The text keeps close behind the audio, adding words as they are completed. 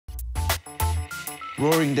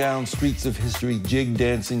roaring down streets of history, jig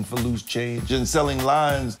dancing for loose change, and selling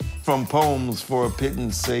lines from poems for a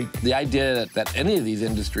pittance sake. The idea that any of these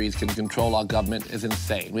industries can control our government is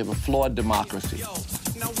insane. We have a flawed democracy. Yo,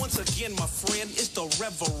 now once again, my friend, it's the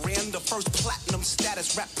Rev Run, the first platinum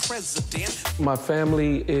status rap president. My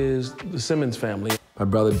family is the Simmons family. My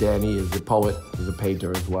brother Danny is a poet, he's a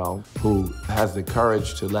painter as well, who has the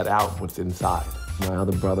courage to let out what's inside. My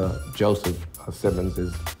other brother, Joseph Simmons,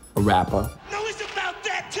 is a rapper. Now it's about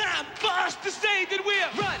that time for us to say that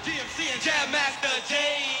we're Run DMC and Jam Master J.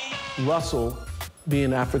 Russell,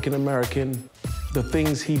 being African-American, the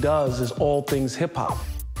things he does is all things hip-hop.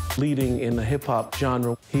 Leading in the hip-hop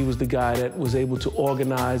genre, he was the guy that was able to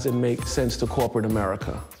organize and make sense to corporate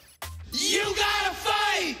America. You gotta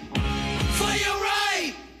fight for your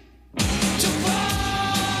right to party.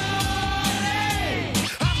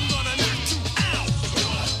 I'm gonna knock you out.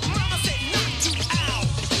 Mama said knock you out.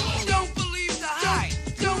 Don't believe the hype.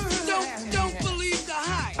 Don't believe the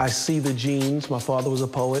hype. I see the genes. My father was a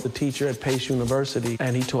poet, a teacher at Pace University,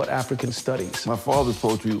 and he taught African studies. My father's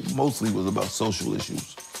poetry mostly was about social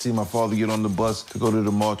issues. See my father get on the bus to go to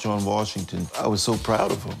the March on Washington. I was so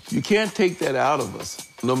proud of him. You can't take that out of us.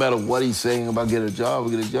 No matter what he's saying about get a job.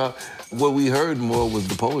 What we heard more was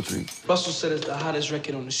the poetry. Russell said it's the hottest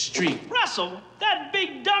record on the street. Russell, that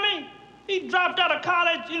big dummy, he dropped out of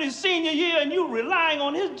college in his senior year and you relying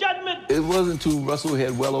on his judgment? It wasn't until Russell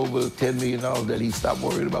had well over $10 million that he stopped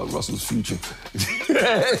worrying about Russell's future.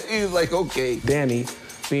 He was like, okay. Danny,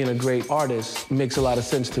 being a great artist, makes a lot of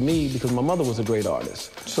sense to me because my mother was a great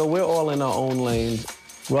artist. So we're all in our own lanes.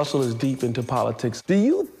 Russell is deep into politics. Do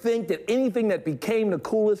you think that anything that became the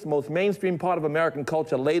coolest, most mainstream part of American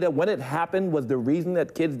culture later, when it happened, was the reason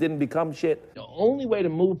that kids didn't become shit? The only way to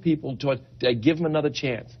move people toward, give them another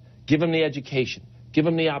chance, give them the education, give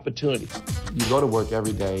them the opportunity. You go to work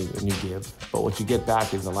every day and you give, but what you get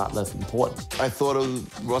back is a lot less important. I thought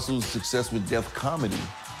of Russell's success with Def Comedy.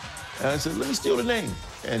 And I said, let me steal the name.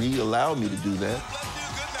 And he allowed me to do that.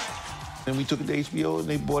 And we took it to HBO and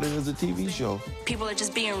they bought it as a TV show. People are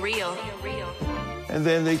just being real. And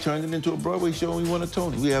then they turned it into a Broadway show and we won a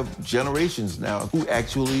Tony. We have generations now who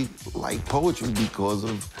actually like poetry because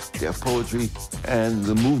of Def Poetry and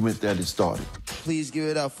the movement that it started. Please give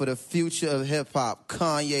it up for the future of hip-hop,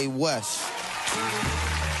 Kanye West.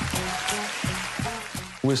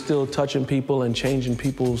 We're still touching people and changing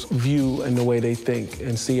people's view and the way they think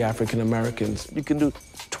and see African Americans. You can do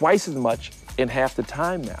twice as much in half the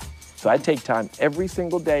time now. So I take time every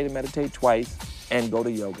single day to meditate twice and go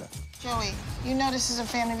to yoga. Joey, you know this is a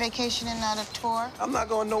family vacation and not a tour? I'm not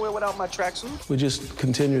going nowhere without my tracksuit. We're just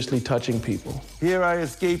continuously touching people. Here I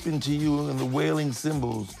escape into you and the wailing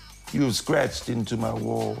cymbals you have scratched into my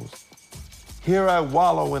walls. Here I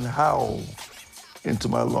wallow and howl into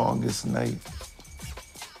my longest night.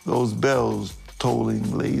 Those bells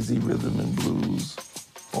tolling lazy rhythm and blues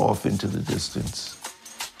off into the distance.